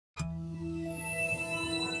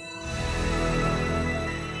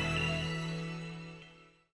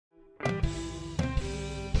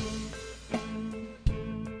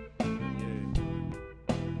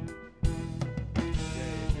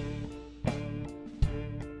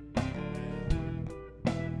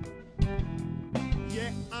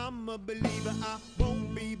believer, I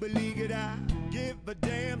won't be beleaguered. I give a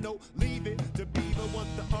damn, no, leave it to Beaver. Want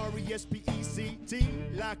the R-E-S-P-E-C-T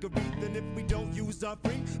like Aretha. And if we don't use our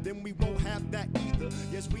free, then we won't have that either.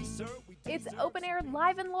 Yes, we serve. It's OpenAir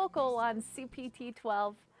Live and Local on CPT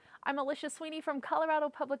 12. I'm Alisha Sweeney from Colorado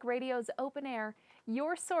Public Radio's Open Air,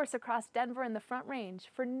 your source across Denver and the Front Range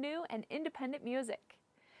for new and independent music.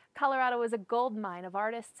 Colorado is a gold mine of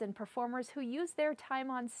artists and performers who use their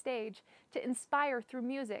time on stage to inspire through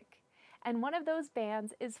music. And one of those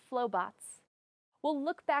bands is Flobots. We'll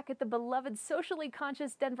look back at the beloved socially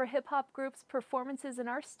conscious Denver hip-hop group's performances in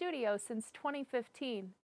our studio since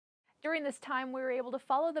 2015. During this time, we were able to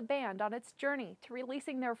follow the band on its journey to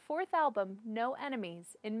releasing their fourth album, No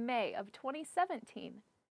Enemies, in May of 2017.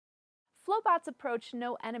 Flobots approached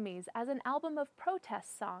No Enemies as an album of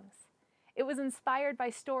protest songs. It was inspired by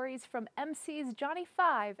stories from MC's Johnny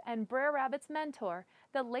Five and Brer Rabbit's mentor,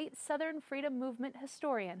 the late Southern Freedom Movement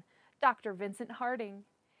historian, Dr. Vincent Harding.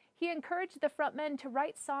 He encouraged the frontmen to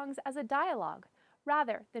write songs as a dialogue,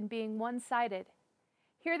 rather than being one-sided.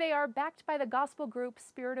 Here they are, backed by the gospel group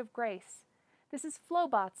Spirit of Grace. This is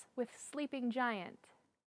Flobots with Sleeping Giant.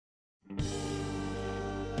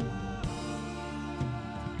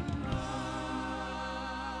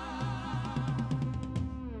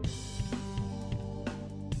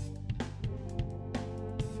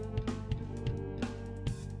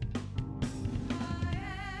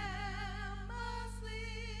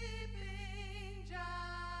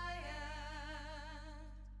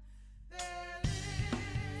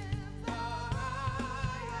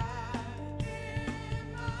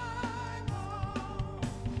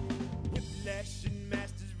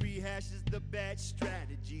 Rehashes the bad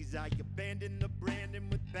strategies. I abandon the branding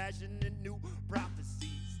with passion and new prophecies.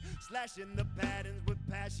 Slashing the patterns with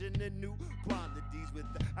passion and new quantities. With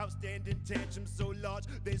the outstanding tantrum so large,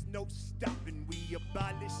 there's no stopping. We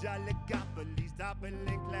abolish oligopolies,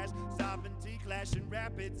 toppling clash, sovereignty, clashing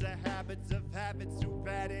rapids of habits who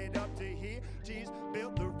ratted up to here. Cheese,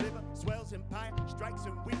 build the river, swells empire, strikes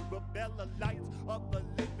and we rebel. A light of a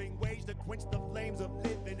living wage to quench the flames of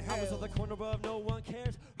living hell. I was on the corner of no one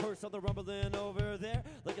cares. Heard something rumbling over there,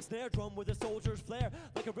 like a snare drum with a soldier's flare,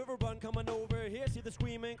 like a river run coming over here. See the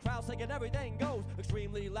screaming crowd singing, everything goes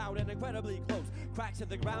extremely loud and incredibly close. Cracks in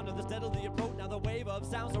the ground and the steadily approach. Now the wave of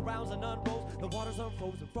sound surrounds and unrolls. The waters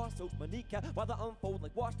unfroze and frost soaks my kneecap while they unfold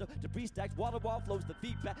like washed up debris stacks. Water wall flows the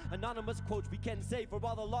feedback. Anonymous quotes we can say for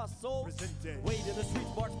all the lost souls. Presented. Wade in the streets,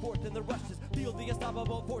 march forth in the rushes. Feel the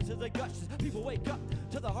unstoppable forces that gushes. People wake up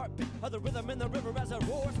to the heartbeat of the rhythm in the river as it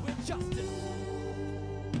roars with justice.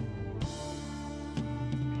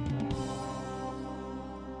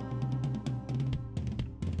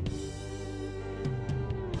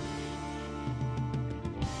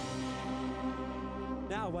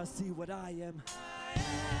 Now I see what I am.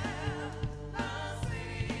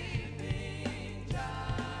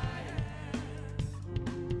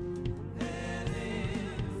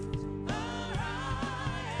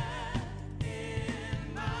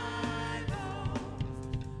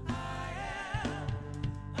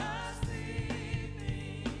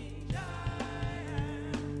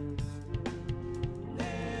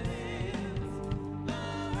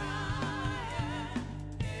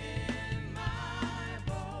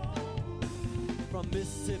 From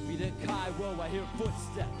Mississippi to Cairo, I hear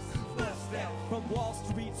footsteps. Footsteps. From Wall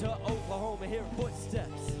Street to Oklahoma, I hear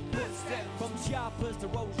footsteps. Footsteps. From Chiapas to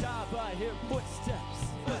Rojava, I hear footsteps.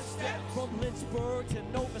 Footsteps. From Lynchburg to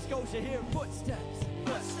Nova Scotia, I hear footsteps.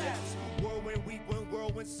 Footsteps. Whirlwind, weak when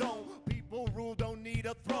whirlwind sown. People rule, don't need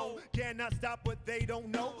a throne. Cannot stop what they don't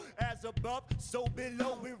know. As above, so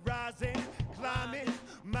below. We're rising, climbing,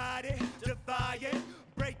 mighty, defying,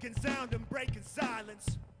 breaking sound and breaking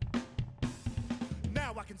silence.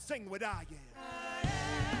 Now I can sing what I am. I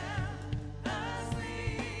am a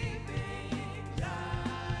sleeping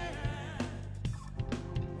giant.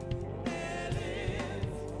 There lives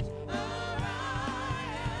a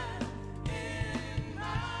riot in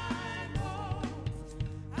my bones.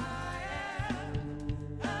 I am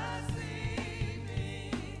a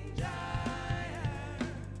sleeping giant.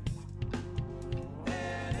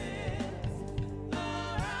 There lives a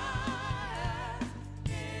riot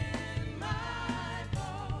in my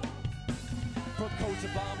bones. From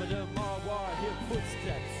Cochabamba to Marwar, I hear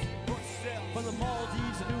footsteps. Footsteps. From the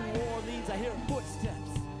Maldives to New Orleans, I hear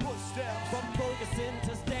footsteps. Footsteps. From Ferguson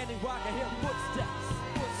to Standing Rock, I hear footsteps.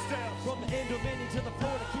 Footsteps. From Indomini to the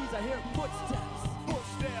Florida Keys, I hear footsteps.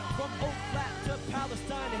 Footsteps. From Oak Flat to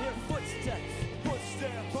Palestine, I hear footsteps.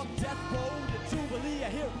 Footsteps. From Death Row to Jubilee, I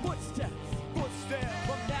hear footsteps. Footsteps.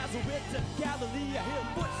 From Nazareth to Galilee, I hear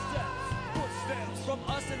footsteps. Footsteps. from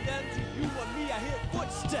us and them to you and me. I hear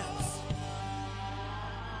footsteps.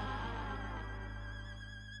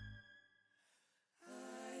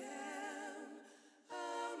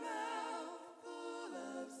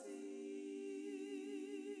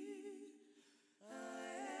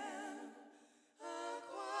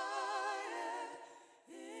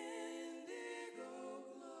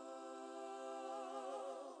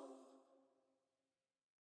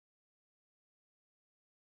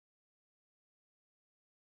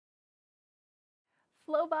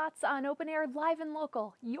 Flobots on OpenAir Live and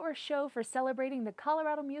Local, your show for celebrating the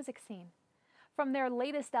Colorado music scene. From their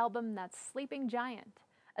latest album, that's Sleeping Giant,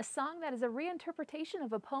 a song that is a reinterpretation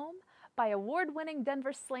of a poem by award-winning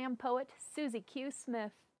Denver slam poet Susie Q.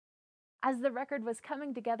 Smith. As the record was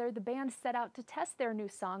coming together, the band set out to test their new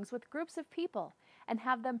songs with groups of people and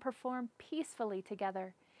have them perform peacefully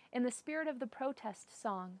together in the spirit of the protest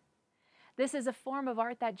song. This is a form of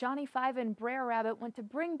art that Johnny Five and Brer Rabbit want to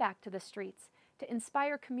bring back to the streets to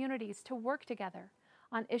inspire communities to work together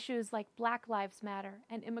on issues like Black Lives Matter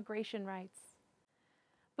and immigration rights.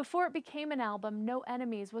 Before it became an album, No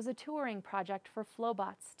Enemies was a touring project for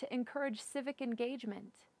Flobots to encourage civic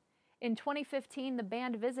engagement. In 2015, the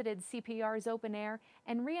band visited CPR's Open Air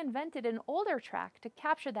and reinvented an older track to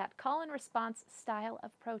capture that call-and-response style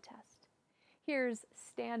of protest. Here's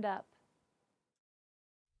Stand Up.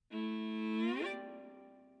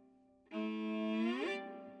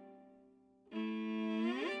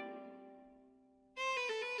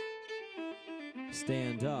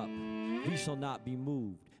 Stand up, we shall not be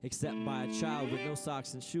moved, except by a child with no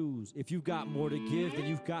socks and shoes. If you've got more to give than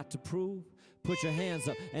you've got to prove, put your hands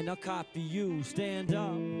up and I'll copy you. Stand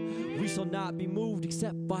up, we shall not be moved,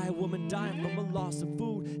 except by a woman dying from a loss of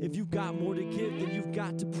food. If you've got more to give than you've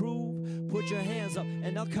got to prove, put your hands up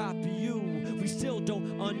and I'll copy you. We still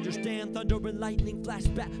don't understand. Thunder and lightning flash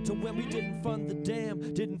back to when we didn't fund the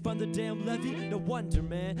damn levee. No wonder,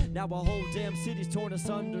 man, now our whole damn city's torn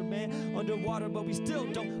asunder, man. Underwater, but we still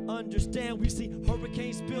don't understand. We see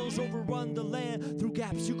hurricane spills overrun the land through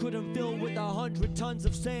gaps you couldn't fill with 100 tons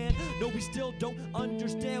of sand. No, we still don't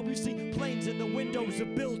understand. We've seen planes in the windows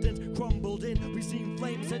of buildings crumbled in. We've seen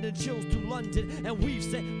flames sending chills to London, and we've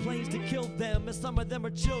sent planes to kill them, and some of them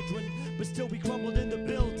are children, but still we crumbled in the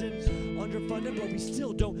buildings. Underfunded, but we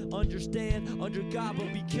still don't understand. Under God,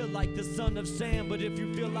 but we kill like the son of Sam. But if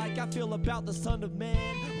you feel like I feel about the Son of Man,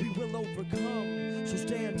 we will overcome. So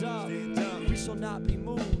stand up, we shall not be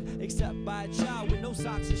moved, except by a child with no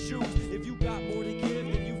socks and shoes. If you got more to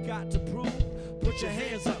give than you've got to prove, put your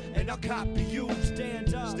hands up and I'll copy you.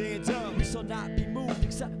 Stand up, we shall not be moved,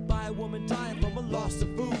 except by a woman dying from a loss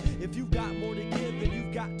of food. If you've got more to give than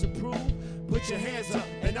you've got to prove, put your hands up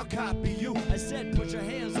and I'll copy you. I said put your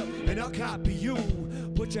hands up and I'll copy you.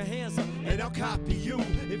 Put your hands up and I'll copy you.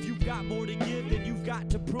 If you've got more to give than you've got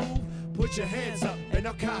to prove, put your hands up and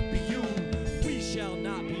I'll copy you. We shall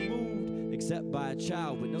not be moved, except by a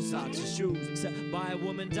child with no socks or shoes, except by a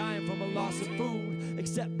woman dying from a loss of food,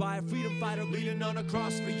 except by a freedom fighter leaning on a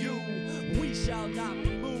cross for you. We shall not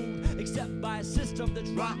be moved, except by a system that's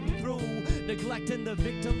rotten through, neglecting the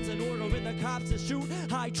victims and ordering the cops to shoot.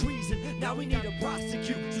 High treason, now we need to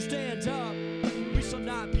prosecute. So stand up, we shall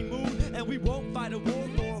not be moved, and we won't fight a war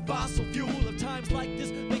for a fossil fuel. If times like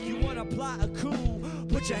this make you wanna plot a coup,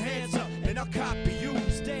 put your hands up and I'll copy you.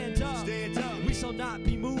 Stand up, we shall not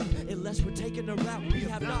be moved, unless we're taking a route we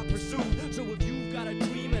have not pursued. So if you've got a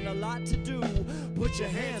dream and a lot to do, put your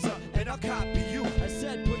hands up and I'll copy you. I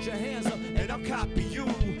said put your hands up and I'll copy you.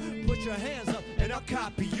 Put your hands up and I'll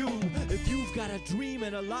copy you. If you've got a dream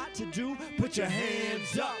and a lot to do, put your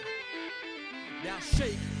hands up. Now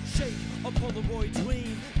shake, shake a Polaroid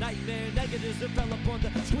dream. Nightmare negatives develop on the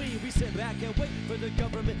screen. We sit back and wait for the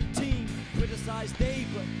government team. Criticize they,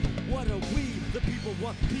 but what are we? The people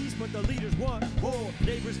want peace, but the leaders want war.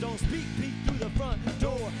 Neighbors don't speak, peek through the front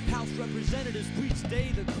door. House representatives preach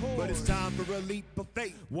stay the course. But it's time for a leap of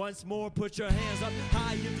faith. Once more, put your hands up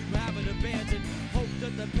high if you haven't abandoned hope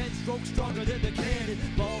that the pen stroke's stronger than the cannon.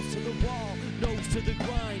 Balls to the wall, nose to the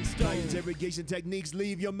grindstone. Interrogation techniques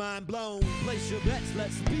leave your mind blown. Place your bets,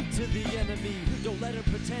 let's speak to the enemy. Don't let him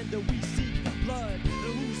pretend that we seek blood. Now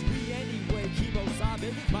who's we anyway? Chemo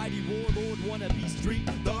Sabin, mighty warlord, wannabe street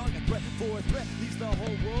thug. A threat for a threat leaves the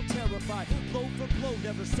whole world terrified. Blow for blow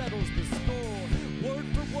never settles the score. Word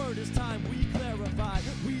for word, it's time we clarify.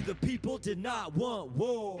 We the people did not want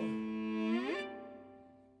war.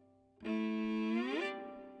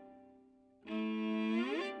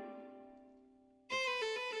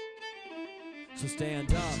 So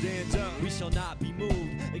stand up, we shall not be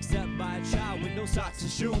moved, except by a child with no socks and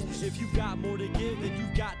shoes. If you've got more to give than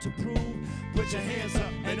you've got to prove, Put your hands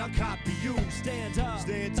up and I'll copy you. Stand up,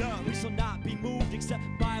 Stand up. we shall not be moved except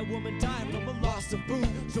by a woman dying from a loss of food.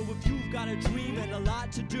 So if you've got a dream and a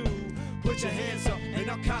lot to do, Put your hands up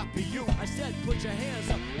and I'll copy you. I said put your hands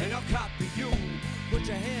up And I'll copy you. Put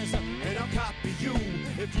your hands up And I'll copy you.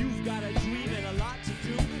 if you've got a dream and a lot to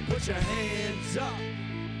do. Put your hands up.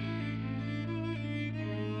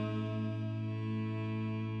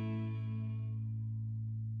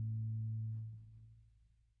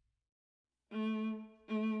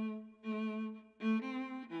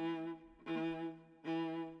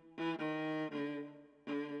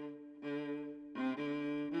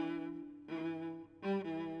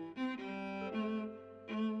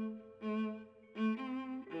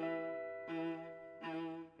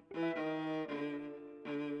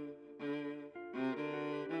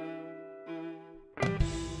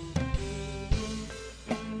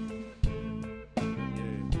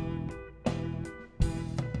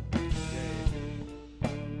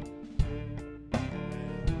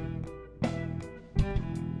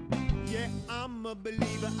 Yeah, I'm a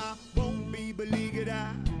believer, I won't be beleaguered.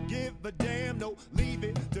 I give a damn, no, leave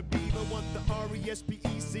it to Beaver. Want the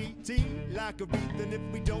R-E-S-P-E-C-T like a wreath. And if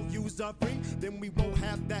we don't use our free, then we won't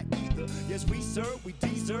have that either. Yes, we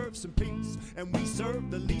deserve some peace. And we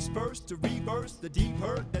serve the least first to reverse the deep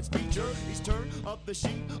hurt that's featured. Each turn of the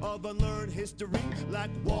sheet of unlearned history, like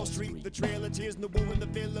Wall Street, the Trail of Tears, and the war in the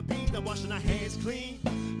Philippines. Now washing our hands clean,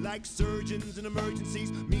 like surgeons in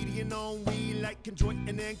emergencies. Median on weed, like conjoint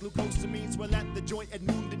and glucosamine. Swell at the joint at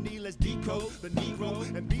noon to knee. Let's decode the Negro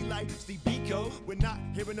and be like Steve Biko. We're not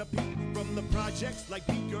hearing a peep from the projects like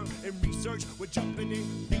Beaker and research. We're jumping in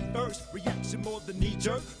feet first, reaction more than knee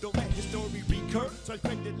jerk. Don't let his story recur. So I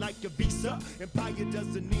spend it like a visa. Empire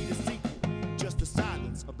doesn't need a sequel, just the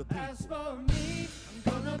silence of the people. As for me,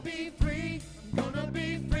 I'm gonna be free. I'm gonna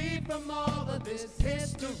be free from all of this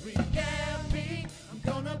history. Yeah, me, I'm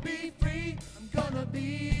gonna be free. I'm gonna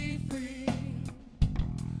be free.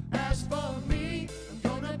 As for me, I'm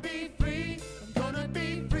gonna be free. I'm gonna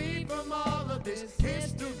be free from all of this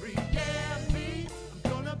history. Yeah, me,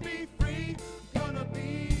 I'm gonna be free. I'm gonna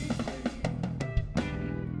be free.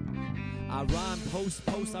 I rhyme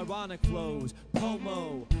post ironic flows.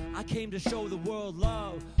 Pomo, I came to show the world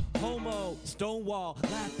love. Homo, Stonewall,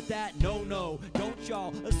 laugh at that, no, don't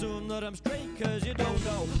y'all assume that I'm straight, cause you don't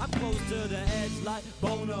know. I'm close to the edge like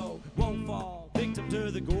Bono, won't fall victim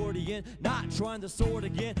to the Gordian, not trying to soar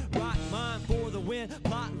again, rock mine for the win,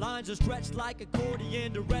 plot lines are stretched like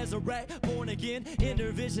accordion to resurrect, born again,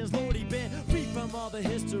 inner visions, Lordy been free from all the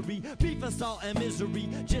history, beef, assault, and misery,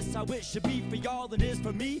 just how it should be for y'all and is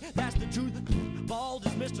for me, that's the truth, bald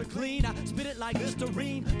as Mr. Clean, I spit it like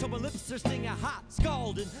Listerine, till my lips are stinging hot,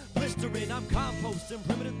 scalding, blistering, I'm composting,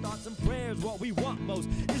 primitive thoughts and prayers, what we want most,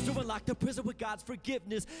 is to unlock the prison with God's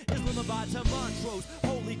forgiveness, Islamabad to Montrose,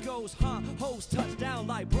 Holy Ghost, host, touchdown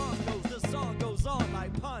like Broncos, the song goes on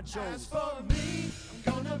like ponchos. As for me,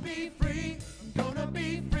 I'm gonna be free. I'm gonna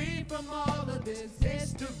be free from all of this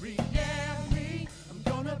history. Yeah, me, I'm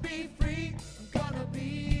gonna be free. I'm gonna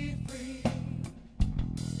be free.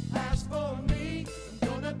 As for me, I'm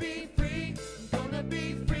gonna be free. I'm gonna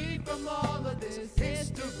be free from all of this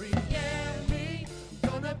history. Yeah, me, I'm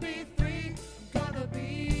gonna be free. I'm gonna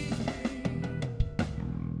be free.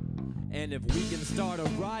 And if we can start a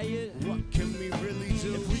riot, What can we really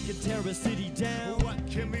do? if we can tear a city down, What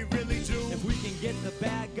can we really do? if we can get the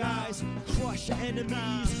bad guys, crush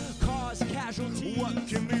enemies, cause casualties, What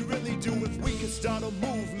can we really do if we could start a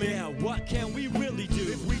movement? yeah, what can we really do?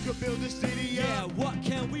 If we could build a city, Yeah, what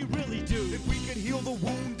can we really do? If we could heal the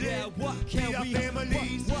wounded, Yeah, what can feed our we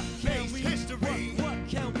families, what can face we history. What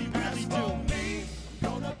can we As really for do? me, I'm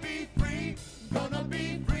gonna be free. I'm gonna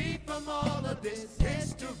be free from all of this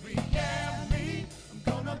history. Yeah, me, I'm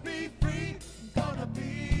gonna be free. I'm gonna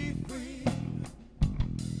be free.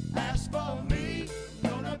 As for me, I'm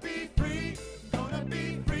gonna be free. I'm gonna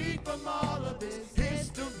be free from all of this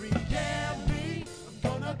history. Yeah, me,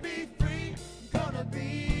 I'm gonna be free. I'm gonna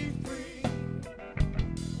be free.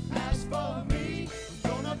 As for me, I'm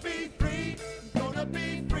gonna be free. I'm gonna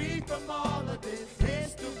be free from all of this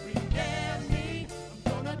history. Yeah, me,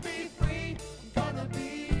 I'm gonna be free. I'm gonna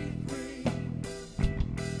be free.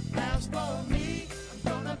 As for me,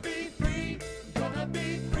 I'm gonna be free. I'm gonna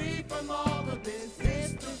be free from all of this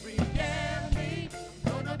history. Yeah, me,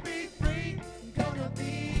 I'm gonna be free. I'm gonna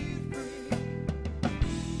be free.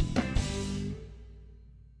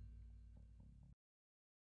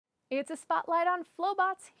 It's a spotlight on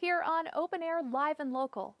Flobots here on OpenAir Live and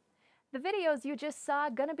Local. The videos you just saw,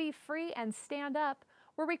 Gonna Be Free and Stand Up,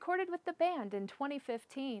 were recorded with the band in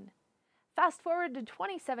 2015. Fast forward to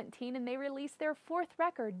 2017 and they released their fourth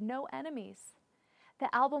record, No Enemies. The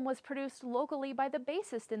album was produced locally by the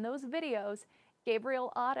bassist in those videos,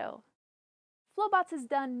 Gabriel Otto. Flobots has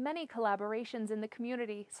done many collaborations in the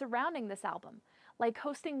community surrounding this album, like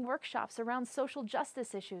hosting workshops around social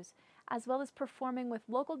justice issues, as well as performing with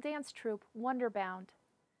local dance troupe Wonderbound.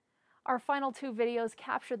 Our final two videos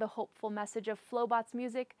capture the hopeful message of Flobots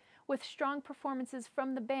music with strong performances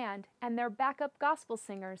from the band and their backup gospel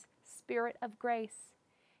singers, Spirit of Grace.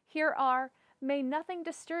 Here are May Nothing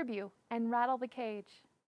Disturb You and Rattle the Cage.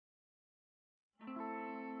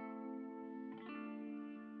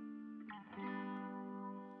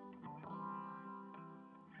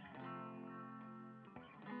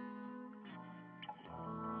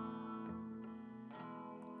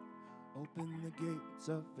 Open the gates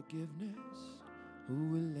of forgiveness. Who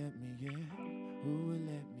will let me in? Who will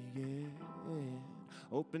let me in?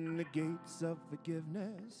 Open the gates of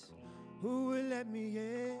forgiveness. Who will let me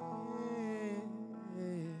in?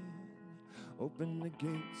 Open the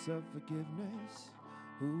gates of forgiveness.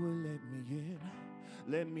 Who will let me in?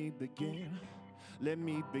 Let me begin. Let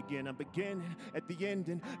me begin. I'm beginning at the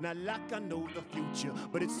ending. Not like I know the future,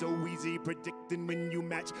 but it's so easy predicting when you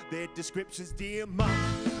match their descriptions. Dear mama,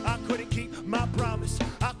 I couldn't keep my promise.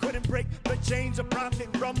 I couldn't break the chains of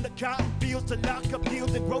profit from the cotton fields to lock up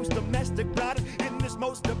deals and gross domestic violence. In this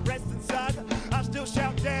most depressing saga, I still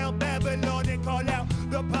shout down Babylon and call out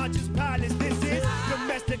the Pontius Pilate. This is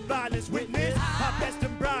domestic violence. Witness our best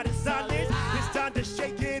and brightest silence. It's time to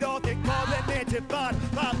shake it off and call it antiviolence.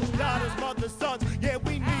 Fathers, daughters, mothers, sons. Yeah,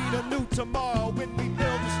 we need a new tomorrow when we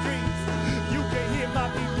fill the streets. You can hear my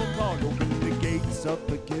people call. Open the gates of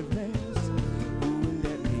forgiveness. Who will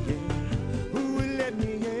let me in? Who will let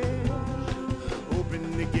me in?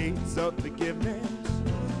 Open the gates of forgiveness.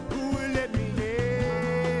 Who will let me in?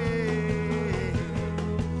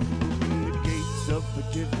 Open the gates of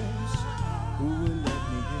forgiveness. Who will let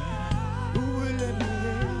me in? Who will let me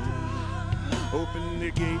in? Open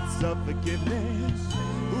the gates of forgiveness.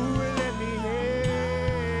 Who will let me in?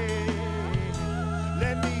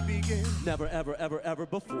 Let me begin. Never, ever, ever, ever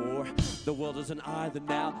before. The world is an island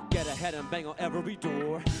now. Get ahead and bang on every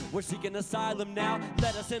door. We're seeking asylum now.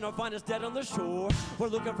 Let us in or find us dead on the shore. We're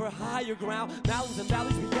looking for higher ground. Mountains and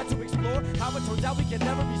valleys we get to explore. How it turns out we can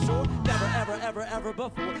never be sure. Never, ever, ever, ever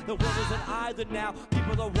before. The world is an island now.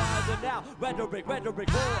 People are wiser now. Rhetoric,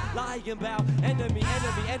 war. Lying bound. Enemy,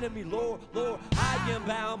 enemy, enemy. Lord, Lord. I am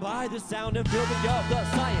bound by the sound and fury of the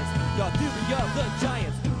science. The theory of the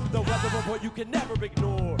giants. The weather report you can never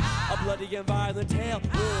ignore. A bloody and violent tale.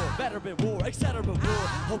 War, veteran war, etc. war.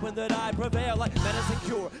 Hoping that I prevail like medicine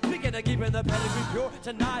cure. Speaking of keeping the pedigree pure.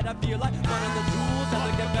 Tonight I feel like running the jewels and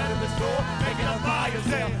the competitive store. Making a fire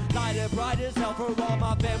sale. Light and bright as hell for all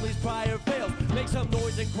my family's prior fails. Make some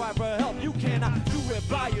noise and cry for help. You cannot do it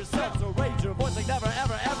by yourself. So raise your voice like never,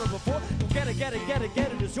 ever, ever before. Get it, get it, get it,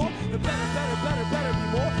 get it is yours. The better, better, better, better be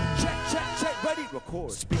more. Check, check, check, ready,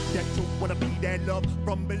 record. Speak that truth, wanna be that love.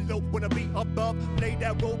 From below, wanna be above. Play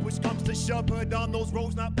that role which comes to shove. Put on those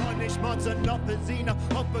roads, not punishments. Enough is enough.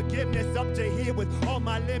 Unforgiveness up to here with all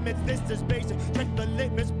my limits. This is basic. Check the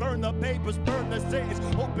litmus, burn the papers, burn the sentence.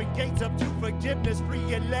 Open gates up to forgiveness.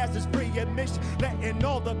 Free at last is free admission. Letting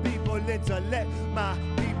all the people in to let my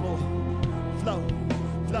people flow,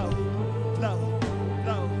 flow, flow,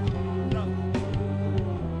 flow, flow.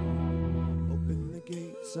 Open the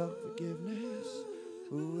gates of forgiveness.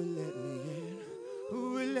 Who will let me in?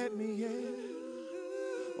 Who will let me in?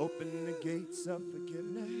 Open the gates of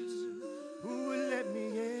forgiveness. Who will let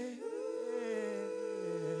me in?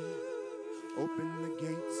 Open the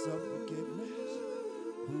gates of forgiveness.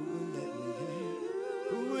 Who will let me in?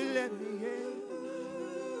 Who will let me in?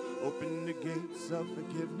 Open the gates of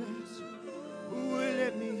forgiveness. Who will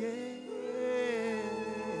let me in?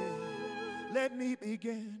 Let me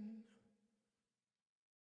begin.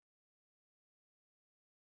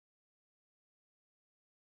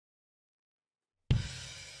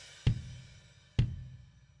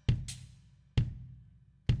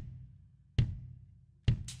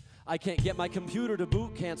 I can't get my computer to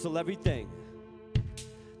boot, cancel everything.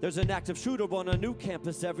 There's an active shooter on a new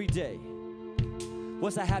campus every day.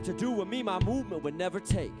 What's that have to do with me? My movement would never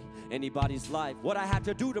take anybody's life. What I have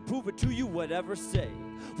to do to prove it to you, whatever say.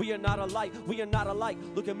 We are not alike, we are not alike.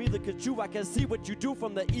 Look at me, look at you, I can see what you do.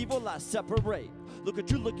 From the evil I separate. Look at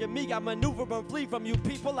you, look at me, I maneuver and flee from you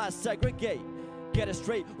people, I segregate. Get it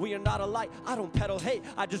straight, we are not alike. I don't peddle hate,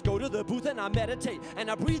 I just go to the booth and I meditate.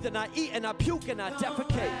 And I breathe and I eat and I puke and I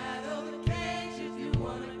defecate. Rattle the cage if you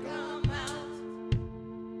wanna come out.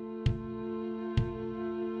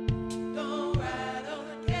 Don't rattle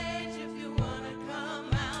the cage if you wanna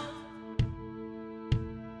come out.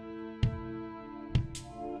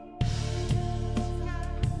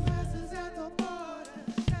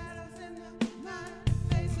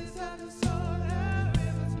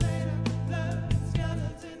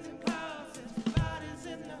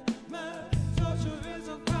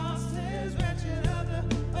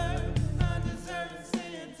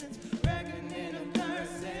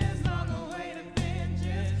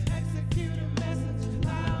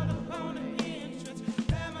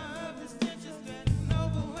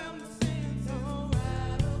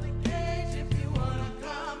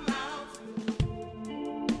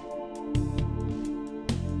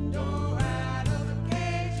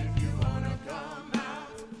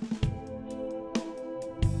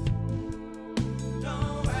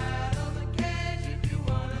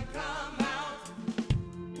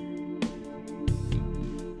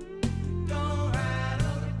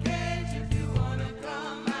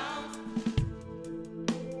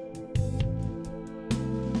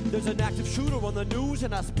 There's an active shooter on the news,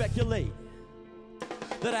 and I speculate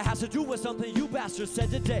that it has to do with something you bastards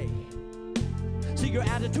said today. See, your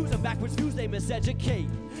attitudes and backwards views, they miseducate.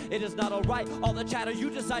 It is not alright, all the chatter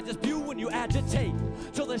you decide to spew when you agitate.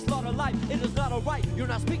 So they slaughter life, it is not alright. You're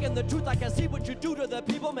not speaking the truth, I can see what you do to the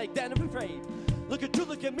people, make them afraid. Look at you,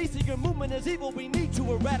 look at me, see your movement is evil, we need to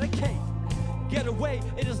eradicate. Get away,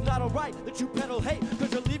 it is not alright that you peddle hate,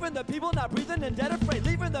 cause you're leaving the people not breathing and dead afraid.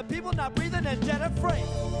 Leaving the people not breathing and dead afraid.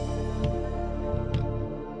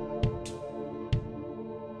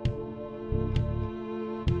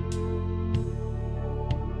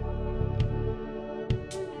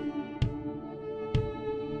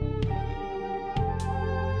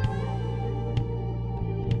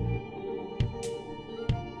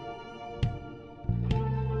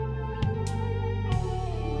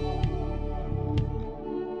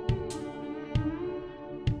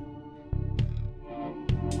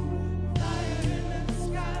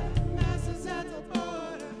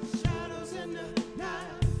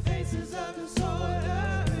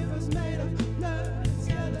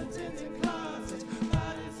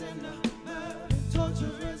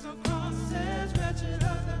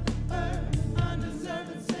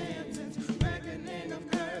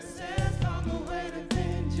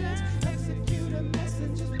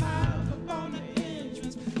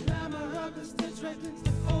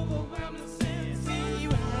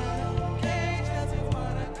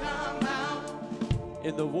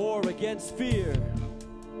 In the war against fear,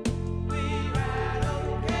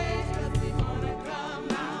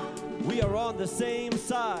 we are on the same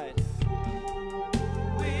side.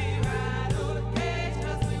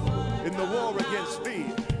 In the war against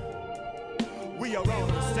fear, we are on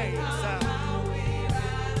the same side.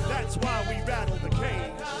 That's why we rattle the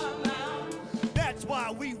cage. That's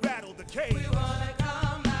why we rattle the cage.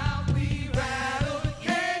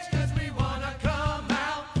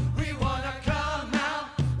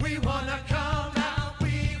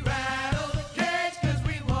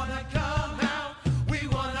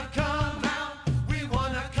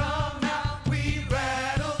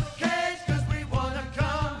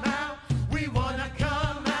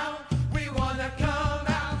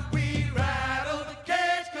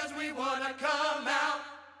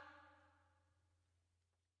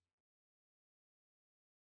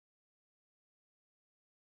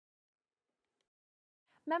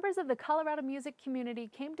 Members of the Colorado music community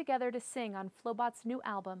came together to sing on Flobots' new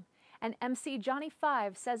album, and MC Johnny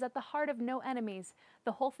 5 says at the heart of No Enemies,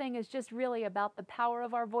 the whole thing is just really about the power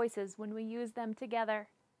of our voices when we use them together.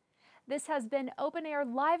 This has been Open Air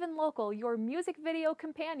Live and Local, your music video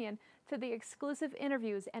companion to the exclusive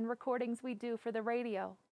interviews and recordings we do for the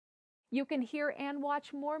radio. You can hear and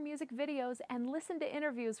watch more music videos and listen to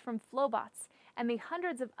interviews from Flobots and the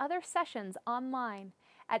hundreds of other sessions online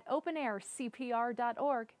at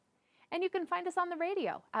openaircpr.org. And you can find us on the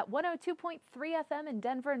radio at 102.3 FM in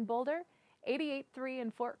Denver and Boulder, 88.3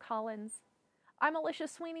 in Fort Collins. I'm Alisha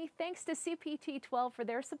Sweeney. Thanks to CPT-12 for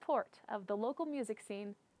their support of the local music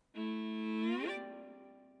scene.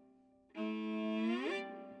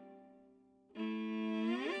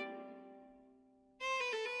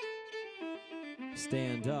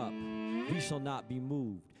 Stand up, we shall not be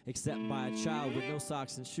moved, except by a child with no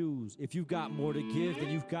socks and shoes. If you've got more to give than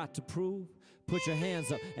you've got to prove, put your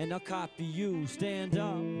hands up and I'll copy you. Stand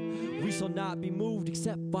up, we shall not be moved,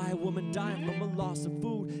 except by a woman dying from a loss of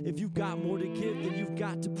food. If you've got more to give than you've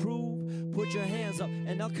got to prove, put your hands up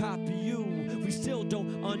and I'll copy you. We still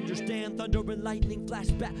don't understand thunder and lightning flash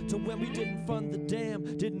back to when we didn't fund the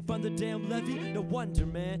dam levee. No wonder,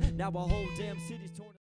 man, now our whole damn city's torn.